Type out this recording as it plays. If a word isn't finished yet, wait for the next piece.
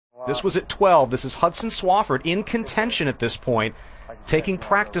This was at 12. This is Hudson Swafford in contention at this point, taking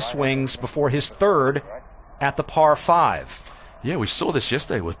practice swings before his third at the par 5. Yeah, we saw this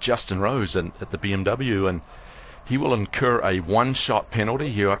yesterday with Justin Rose at the BMW, and he will incur a one-shot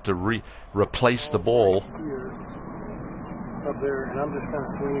penalty. He'll have to replace the ball. Up there, and I'm just kind of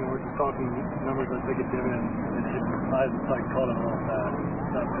swinging. We're just talking numbers. I take a divot, and it's I call it off that.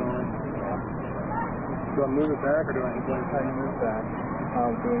 Not going. Do I move it back, or do I move back?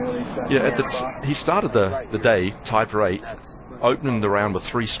 Yeah, he started the day tied for 8th, opening the round with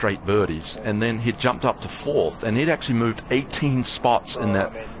 3 straight birdies, and then he jumped up to 4th, and he'd actually moved 18 spots in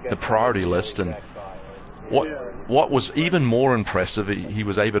the priority list. And what was even more impressive, he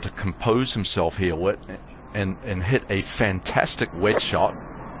was able to compose himself here and hit a fantastic wedge shot.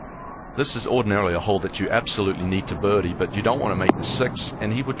 This is ordinarily a hole that you absolutely need to birdie, but you don't want to make the 6,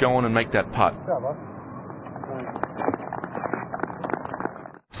 and he would go on and make that putt.